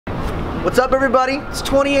What's up, everybody? It's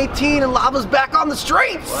 2018 and Lava's back on the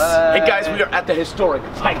streets! Hey guys, we are at the historic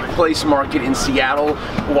Pike Place Market in Seattle,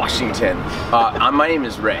 Washington. My name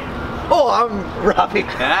is Ray. Oh, I'm Robbie.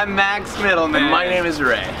 And I'm Max Middleman. And my name is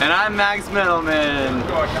Ray. And I'm Max Middleman.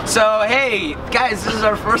 So, hey, guys, this is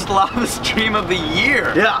our first Lava stream of the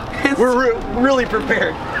year. Yeah, we're really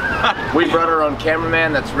prepared. We brought our own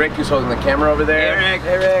cameraman. That's Rick, who's holding the camera over there. Hey, Rick.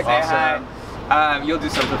 Hey, Rick. Say hi. You'll do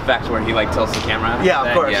some effects where he like tilts the camera. Yeah,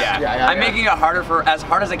 of course. Yeah. I'm making it as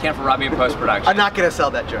hard as I can for Robbie in post-production. I'm not gonna sell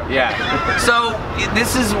that joke. Yeah. So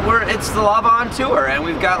it's the Lava on tour, and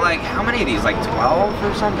we've got like how many of these? Like 12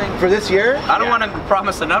 or something? For this year? I don't want to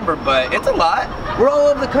promise a number, but it's a lot. We're all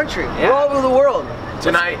over the country. Yeah. We're all over the world.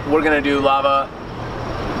 Tonight we're gonna do Lava.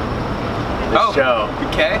 The show.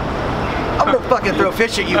 Okay. I'm gonna fucking throw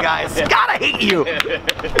fish at you guys. God, I hate you.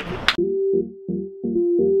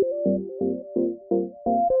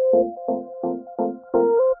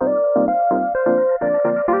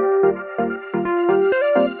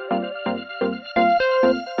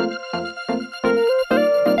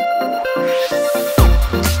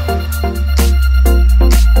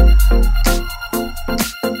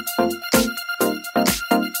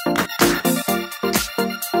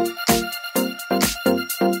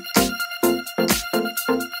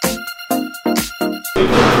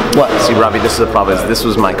 What? See, Robbie, this is the problem. This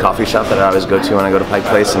was my coffee shop that I always go to when I go to Pike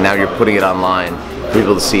Place, and now you're putting it online for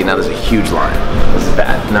people to see. Now there's a huge line. This is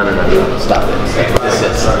bad. No. Stop it.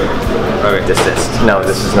 Desist. Okay. Desist. No,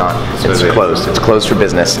 this is not. It's closed. It's closed for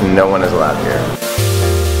business. No one is allowed here.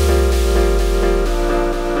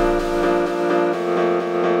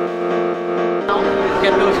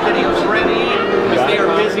 Get those videos ready because they are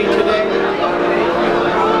busy today.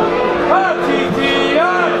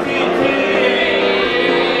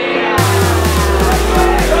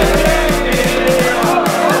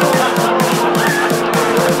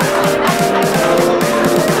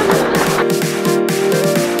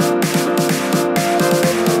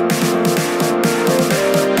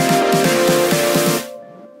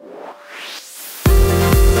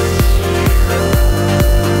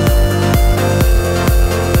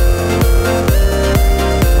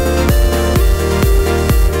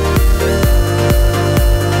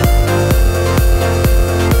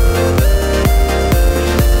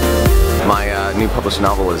 New published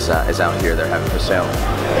novel is out here. They're having for sale.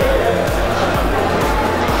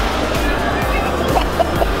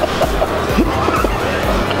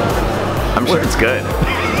 I'm sure it's good.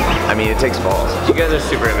 I mean, it takes balls. You guys are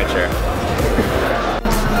super immature.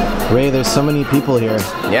 Ray, there's so many people here.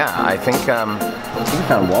 Yeah, I think we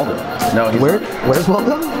found Waldo. No, he's Where's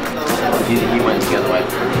Waldo? He went the other way.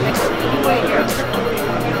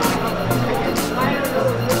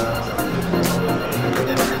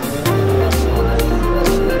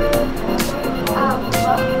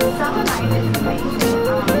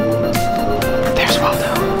 There's Waldo.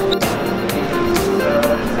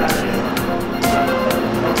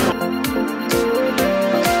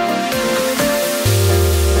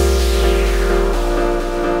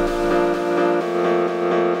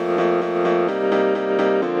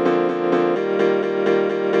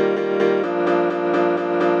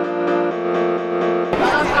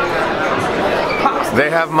 They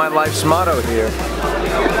have my life's motto here.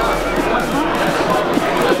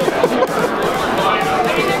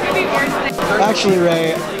 Actually,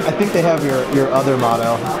 Ray, I think they have your other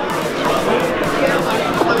motto.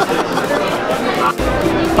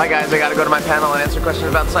 Bye guys, I gotta go to my panel and answer questions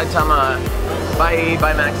about Saitama.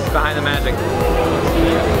 Bye Max. Behind the magic.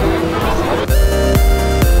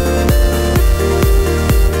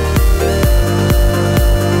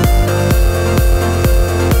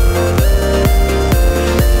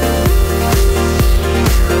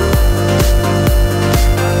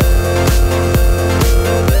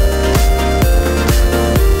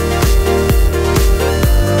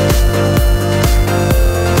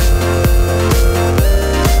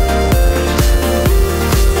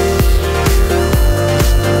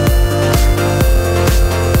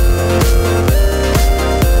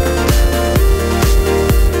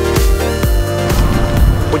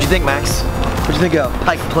 What'd you think, Max? What'd you think of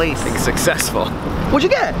Pike Place? I think successful. What'd you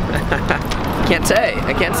get? Can't say.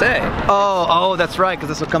 I can't say. Oh, that's right, because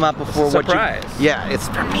this will come out before Surprise. Yeah, it's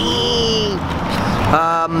for me.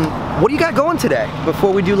 What do you got going today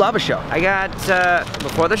before we do Lava Show? I got,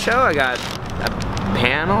 before the show, I got a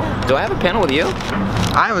panel. Do I have a panel with you?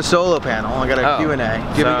 I have a solo panel. I got a Q&A.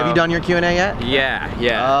 Have you done your Q&A yet? Yeah.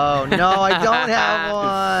 Oh, no, I don't have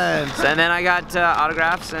one. And then I got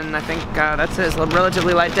autographs, and I think that's it. It's a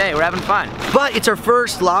relatively light day. We're having fun. But it's our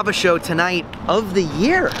first Lava Show tonight of the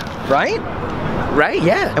year, right? Right?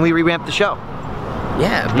 Yeah. And we revamped the show.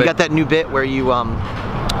 Yeah, but You got that new bit where you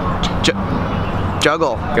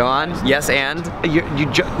juggle. go on. Yes, and You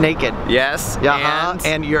naked. yes, Yeah,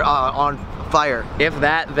 and you're on fire. if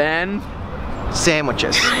that, then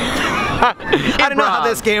Sandwiches. I don't know how Improv.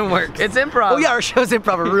 this game works. it's improv. Oh yeah, our show's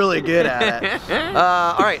improv. We're really good at it.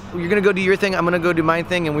 All right, you're gonna go do your thing. I'm gonna go do my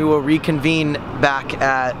thing, and we will reconvene back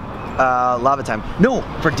at Lava time. No,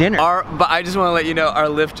 for dinner. But I just want to let you know our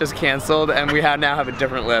lift just canceled, and we now have a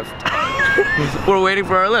different lift. We're waiting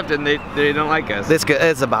for our lift, and they don't like us. This good.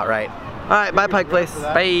 It's about right. All right, bye, Pike Place.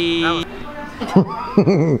 Bye.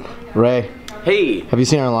 Ray, Hey, have you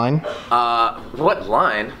seen our line? what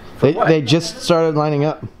line? They just started lining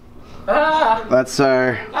up. That's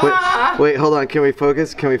our. Wait, hold on. Can we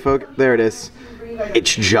focus? Can we focus? There it is.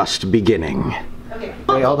 It's just beginning. Wait,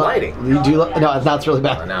 hold on. Lighting. No, it's really Oh,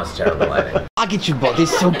 bad. now it's terrible lighting. I'll get you both. They're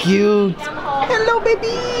so cute. Hello,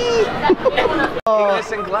 baby.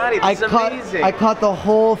 Ignis and Gladys, I this is caught. amazing. I caught the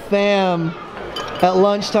whole fam at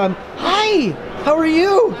lunchtime. Hi. How are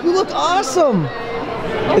you? You look awesome.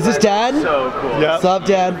 Is this Dad? So cool. What's up,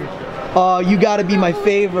 Dad? Oh, you gotta be my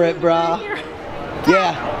favorite, brah.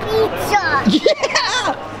 Yeah. Pizza!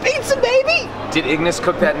 Yeah! Pizza, baby! Did Ignis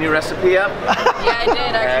cook that new recipe up? Yeah, I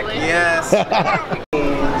did actually. Yes.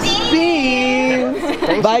 Beans!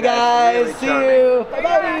 Bye, guys. Really See you.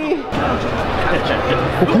 Bye-bye.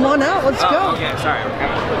 Well, come on out. Let's go. Okay, sorry.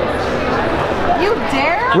 You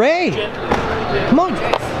dare? Ray, come on.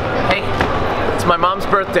 Hey, it's my mom's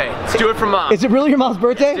birthday. Let's do it for Mom. Is it really your mom's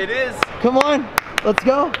birthday? It is. Come on. Let's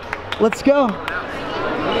go. Let's go.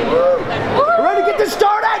 We're ready to get this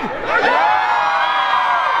started. You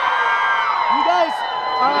guys.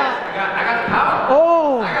 I got the power.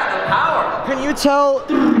 Oh. I got the power. Can you tell?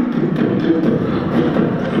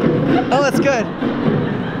 Oh, that's good.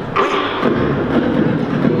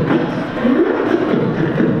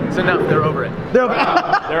 It's enough. They're over it. They're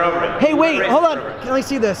They're over it. Hey, wait. Hold on. Can I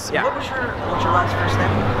see this? Yeah. What's your last first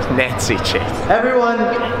name? Nancy Chase. Everyone,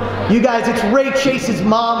 you guys, it's Ray Chase's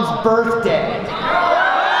mom's birthday.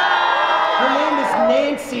 Her name is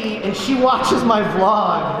Nancy, and she watches my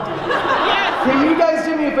vlog. Can you guys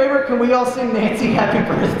do me a favor? Can we all sing Nancy Happy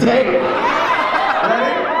Birthday?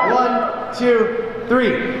 Ready? 1, 2, 3.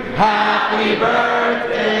 Happy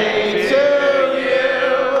birthday to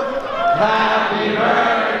you. Happy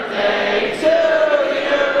birthday to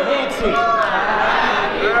you. Nancy.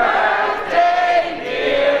 Happy birthday,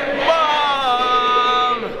 dear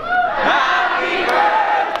Mom! Happy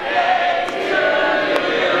birthday to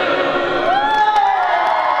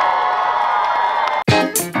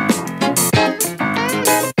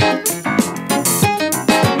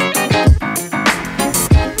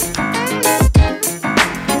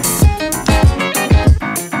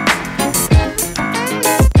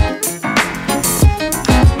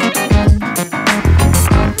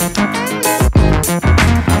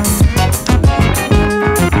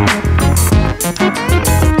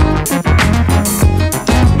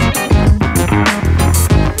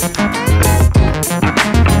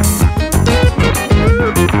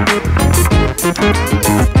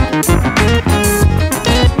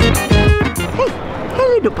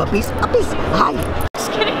Hello, puppies. Puppies. Hi.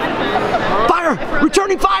 Just kidding. Fire!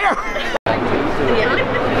 Returning fire!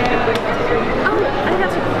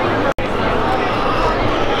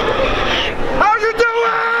 How you doing?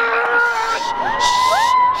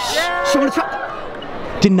 So I'm gonna try.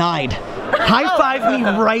 Denied. High five me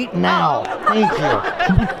right now. Thank you.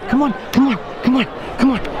 Come on, come on, come on,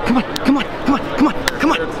 come on, come on, come on, come on, come on,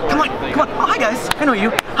 come on, come on, come on. Oh, hi guys. I know you.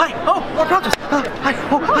 Hi. Oh, more pouches. Hi.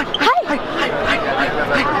 Oh, hi. Hi. Hi. Hi. Hi.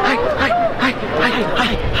 Hi. Hi. Hi. Hi.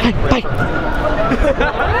 Hi. Hi. Bye.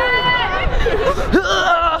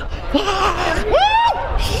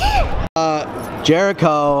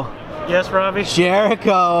 Jericho. Yes, Robbie,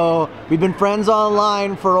 Jericho. We've been friends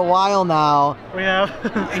online for a while now. we have.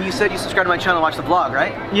 And you said you subscribed to my channel and watched the vlog,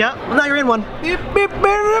 right? Yep. Well, now you're in one.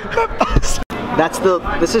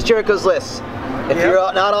 This is Jericho's list. If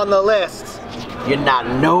you're not on the list, you're not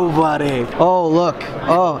nobody. Oh, look.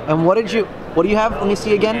 Oh, and what do you have? Let me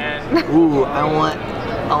see again. Ooh, I want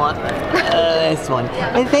This one.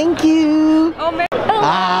 Thank you. Oh man.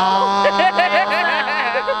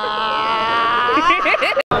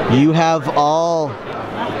 You have all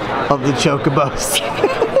of the chocobos.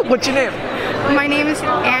 What's your name? My name is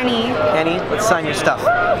Annie. Annie, let's sign your stuff.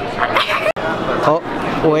 Oh,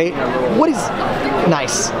 wait. What is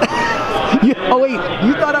nice? Oh wait,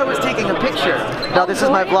 you thought I was taking a picture. No, this is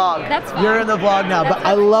my vlog. That's fine. You're in the vlog now, but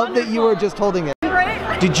I love that you were just holding it.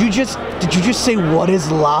 Right? Did you just say what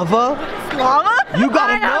is lava? Lava? You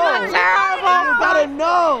gotta know. Terrible. You gotta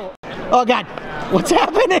know. Oh God, what's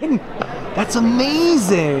happening? That's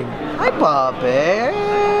amazing. Hi,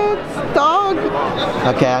 puppets. Dog.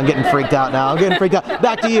 Okay, I'm getting freaked out now. I'm getting freaked out.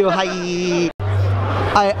 Back to you. Hi.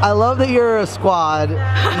 I love that you're a squad.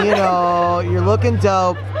 You know, you're looking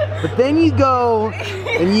dope. But then you go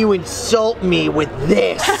and you insult me with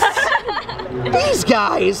this. These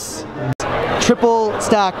guys. Triple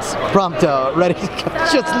stacked prompto, ready to go.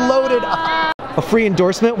 Just loaded up. A free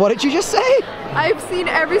endorsement? What did you just say? I've seen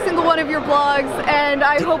every single one of your vlogs, and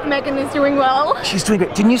I hope Megan is doing well. She's doing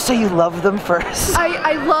great. Didn't you say you love them first?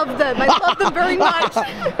 I love them. I love them very much.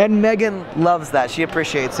 And Megan loves that. She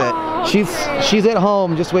appreciates it. Oh, She's at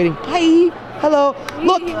home just waiting. Hi. Hello.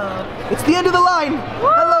 Look, it's the end of the line.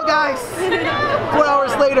 Hello, guys. 4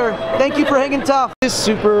 hours later. Thank you for hanging tough. This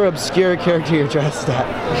super obscure character you're dressed at.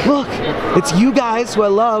 Look, it's you guys who I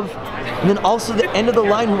love, and then also the end of the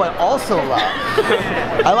line who I also love.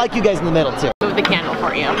 I like you guys in the middle too. Move the candle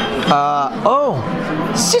for you. Oh,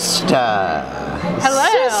 sister.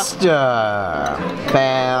 Hello. Sister.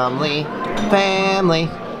 Family. Family.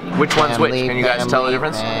 Which one's which? Can you guys tell the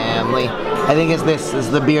difference? Family. I think it's this. This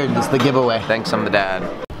is the beard. This is the giveaway. Thanks, I'm the dad.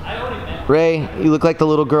 Ray, you look like the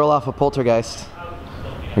little girl off of Poltergeist.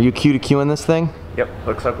 Are you Q to Q in this thing? Yep,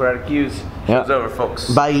 looks like we're out of cues. Yep. Show's over,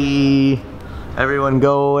 folks. Bye. Everyone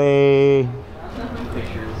go away.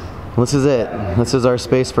 This is it. This is our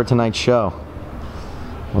space for tonight's show.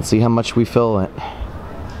 Let's see how much we fill it.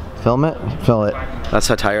 Film it? Fill it. That's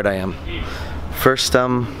how tired I am. First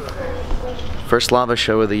L.A.V.A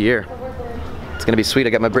show of the year. It's gonna be sweet. I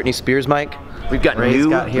got my Britney Spears mic. We've got Ray's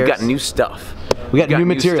we've got new stuff. We got new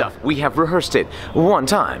material. Stuff. We have rehearsed it one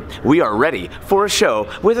time. We are ready for a show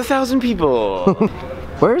with 1,000 people.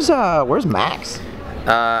 Where's Max?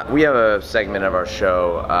 We have a segment of our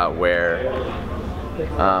show where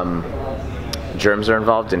germs are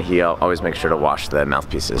involved, and he always makes sure to wash the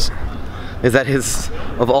mouthpieces. Is that his,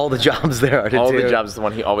 of all the jobs there are to do? All the jobs is the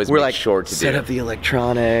one he always makes sure to do. Set up the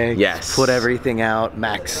electronics. Yes. Put everything out.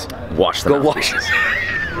 Max. Wash the Go mouthpieces. wash.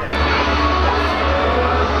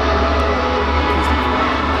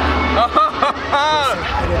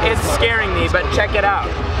 It's scaring me, but check it out.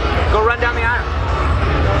 Go run down the aisle.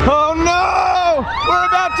 Oh no! We're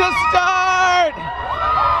about to start!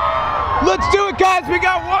 Let's do it, guys! We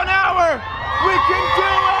got 1 hour! We can do it!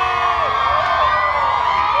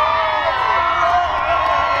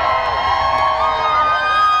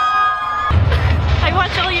 I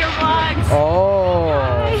watch all your vlogs. Oh.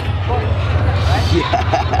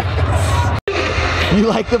 Yes. You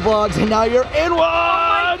like the vlogs and now you're in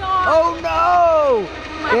one! Oh no!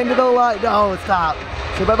 Into the line. No, stop.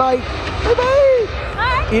 Say bye-bye. Bye-bye.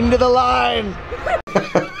 Hi. Into the line.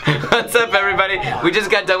 What's up, everybody? We just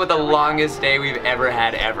got done with the longest day we've ever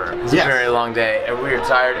had ever. It's a very long day, and we were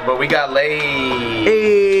tired, but we got laid.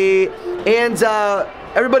 Hey. And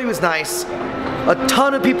everybody was nice. A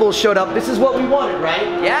ton of people showed up. This is what we wanted, right?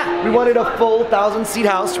 Yeah. We wanted a full 1,000-seat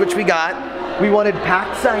house, which we got. We wanted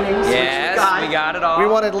packed signings, Yes, which we got it all. We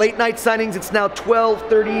wanted late night signings. It's now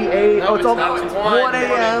 12:38. No, Oh, it's it's not. almost It's 1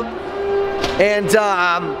 a.m. And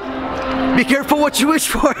be careful what you wish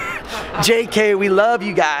for. JK, we love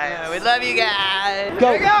you guys. We love you guys.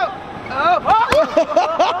 Go. Here we go.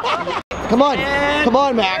 Oh. Come on. Come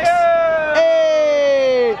on, Max.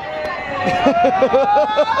 Hey.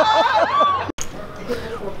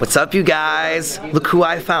 What's up, you guys? Look who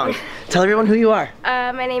I found. Tell everyone who you are.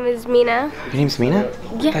 My name is Mina. Your name's Mina?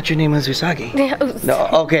 Yeah. I thought your name was Usagi. No,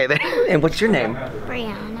 okay. And what's your name?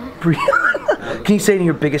 Brianna. Brianna. Can you say it in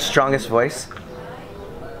your biggest, strongest voice?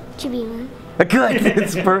 Chibima. Good,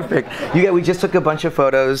 it's perfect. We just took a bunch of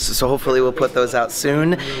photos, so hopefully we'll put those out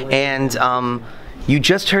soon. And you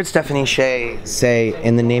just heard Stephanie Shea say,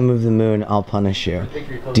 "In the name of the moon, I'll punish you."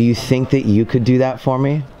 Do you think that you could do that for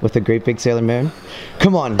me with a great big Sailor Moon?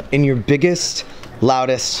 Come on, in your biggest,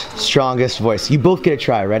 loudest, strongest voice. You both get a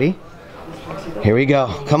try. Ready? Here we go.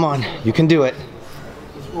 Come on, you can do it.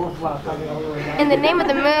 In the name of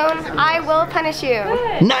the moon, I will punish you.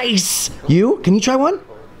 Nice. You? Can you try one?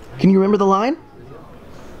 Can you remember the line?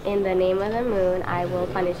 In the name of the moon, I will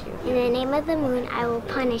punish you. In the name of the moon, I will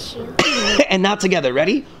punish you. And now together.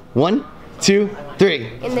 Ready? 1, 2, 3.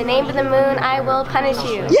 In the name of the moon, I will punish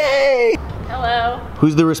you. Yay! Hello.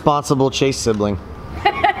 Who's the responsible Chase sibling?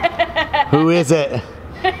 Who is it?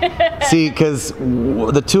 See, because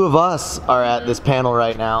the two of us are at this panel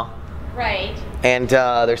right now. Right. And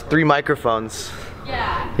there's 3 microphones.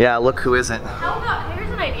 Yeah. Yeah, look who isn't. How about, here's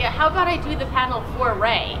an idea. How about I do the panel for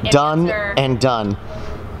Ray? And Done answer- and done.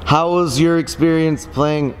 How was your experience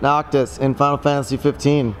playing Noctis in Final Fantasy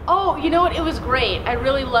 15? Oh, you know what? It was great. I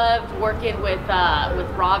really loved working with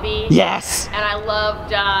Robbie. Yes! And I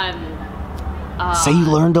loved Say you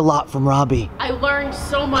learned a lot from Robbie. I learned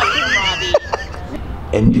so much from Robbie.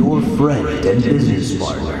 And your friend and business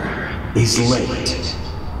partner is late.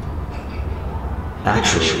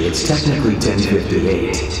 Actually, it's technically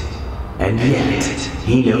 10:58. And yet,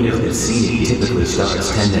 he knows that seating typically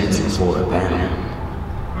starts 10 minutes before a panel.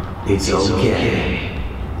 It's okay.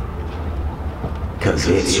 'Cause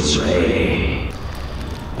it's Ray.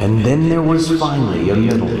 And then there was finally a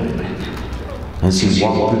middleman. As he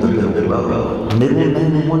walked through the middle row,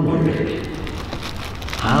 middlemen wondered,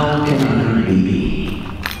 how can I be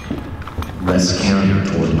less caring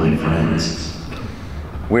toward my friends?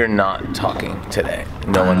 We're not talking today.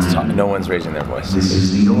 No one's talking. No one's raising their voice. This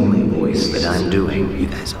is the only voice that I'm doing. You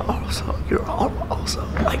guys are you're all also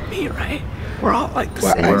like me, right? We're all like the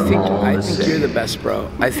same. I think you're the best, bro.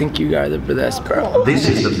 I think you are the best, bro. This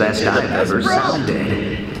is the best I've ever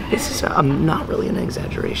sounded. This is not really an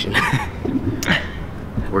exaggeration.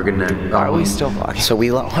 We're gonna. Are we still vlogging? So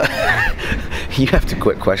you have to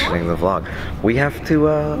quit questioning the vlog. We have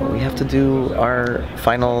to do our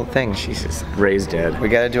final thing. Jesus, Ray's dead. We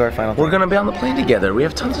gotta do our final thing. We're gonna be on the plane together. We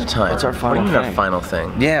have tons of time. It's our final What do you mean thing. our final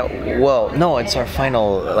thing? Yeah, well, no, it's our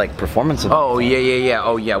final like performance of Oh yeah.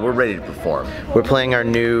 Oh yeah, we're ready to perform. We're playing our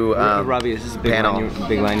new Robbie, is this a big panel.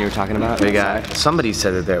 big line you were talking about? We got somebody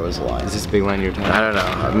said that there was a line. Is this a big line you were talking I about?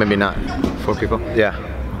 don't know, maybe not. 4 people? Yeah.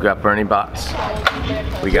 We got Bernie Bots.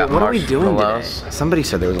 We got What are we doing marshmallows. today? Somebody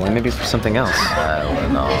said there was a line. Maybe it's for something else. I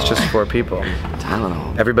don't know. It's just 4 people.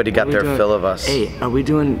 Tylenol. Everybody got their fill of us. Hey, are we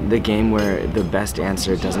doing the game where the best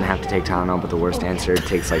answer doesn't have to take Tylenol, but the worst answer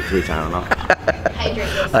takes like 3 Tylenol?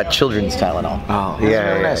 Children's Tylenol. Oh.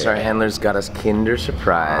 Very nice. Our handlers got us Kinder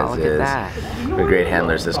surprises. Oh, look at that. We're great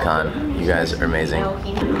handlers this con. You guys are amazing.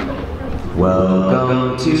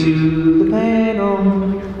 Welcome to the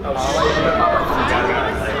panel.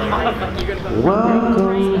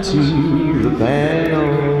 Welcome to the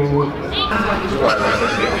panel.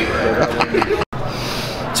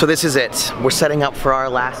 So this is it. We're setting up for our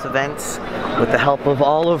last events with the help of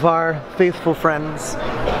all of our faithful friends.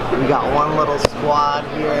 We got one little squad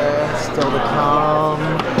here still to come.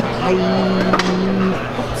 Hi.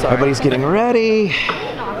 Everybody's getting ready.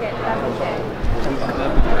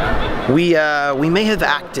 We may have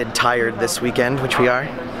acted tired this weekend, which we are.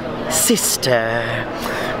 Sister.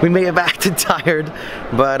 We may have acted tired,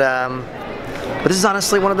 but this is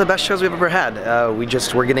honestly one of the best shows we've ever had.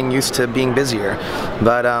 We're getting used to being busier,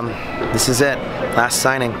 but this is it. Last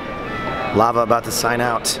signing. L.A.V.A about to sign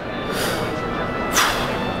out.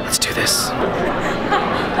 Let's do this.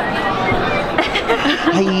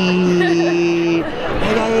 Hi.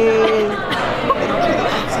 Hey guys.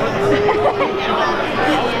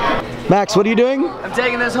 Max, what are you doing? I'm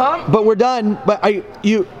taking this home. But we're done. But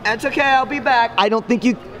you? That's okay, I'll be back. I don't think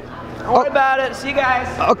you. Don't worry about it. See you guys.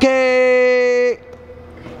 Okay.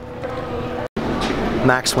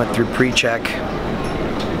 Max went through pre-check.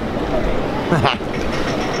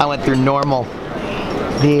 I went through normal.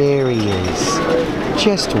 There he is.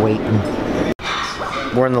 Just waiting.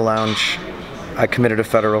 We're in the lounge. I committed a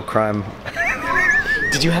federal crime.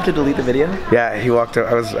 Did you have to delete the video? Yeah, he walked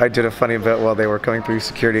out. I did a funny bit while they were coming through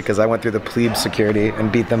security because I went through the plebe security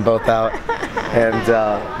and beat them both out. And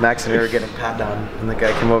Max and I were getting pat down, and the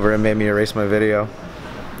guy came over and made me erase my video.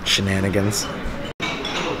 Shenanigans.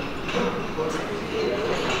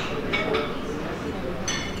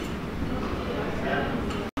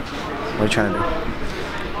 What are you trying to do?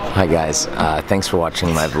 Hi guys, thanks for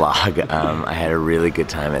watching my vlog. I had a really good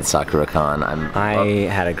time at Sakura-con. I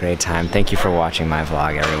had a great time. Thank you for watching my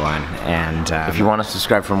vlog, everyone. And If you want to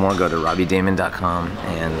subscribe for more, go to RobbieDaymond.com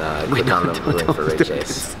and click on the link for Ray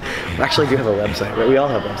Chase. We actually do have a website, right? We all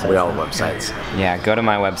have websites. We all have websites. yeah, go to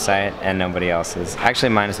my website and nobody else's. Actually,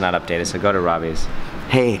 mine is not updated, so go to Robbie's.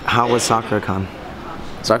 Hey, how was Sakura-con?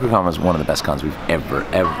 Sakura-con was one of the best cons we've ever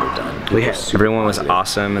done. Everyone was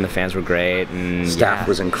awesome and the fans were great and Staff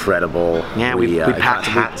was incredible. Yeah, we packed got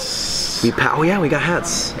hats. we got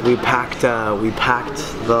hats. We packed the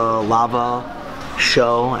L.A.V.A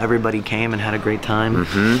show. Everybody came and had a great time.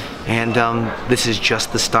 And this is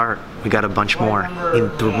just the start. We got a bunch more in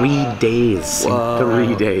 3 days. In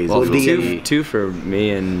 3 days. Well, We'll be two for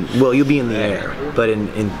me and... Well, you'll be in the air, but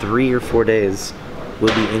in 3 or 4 days,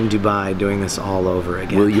 we'll be in Dubai doing this all over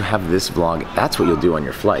again. Will you have this vlog? That's what you'll do on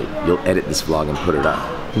your flight. You'll edit this vlog and put it up.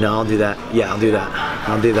 No, I'll do that. Yeah, I'll do that.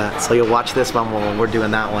 I'll do that. So you'll watch this one while we're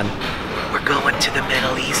doing that one. We're going to the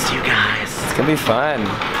Middle East, you guys. It's gonna be fun.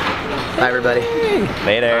 Bye, everybody.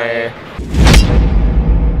 Later.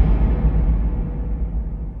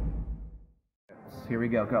 Here we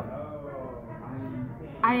go. Go.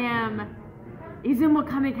 I am Izumo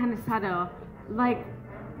Kame Kanesado. Like,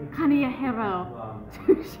 Kanehiro,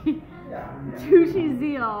 Tushi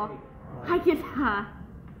Zeal, Haikita,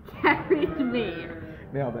 carried me.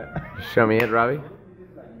 Nailed it. Show me it, Robbie.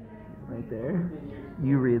 Right there.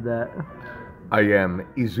 You read that. I am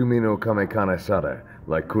Izumi no Kame Kanasara,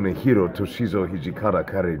 like Kunehiro Toshizo Hijikata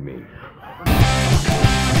carried me.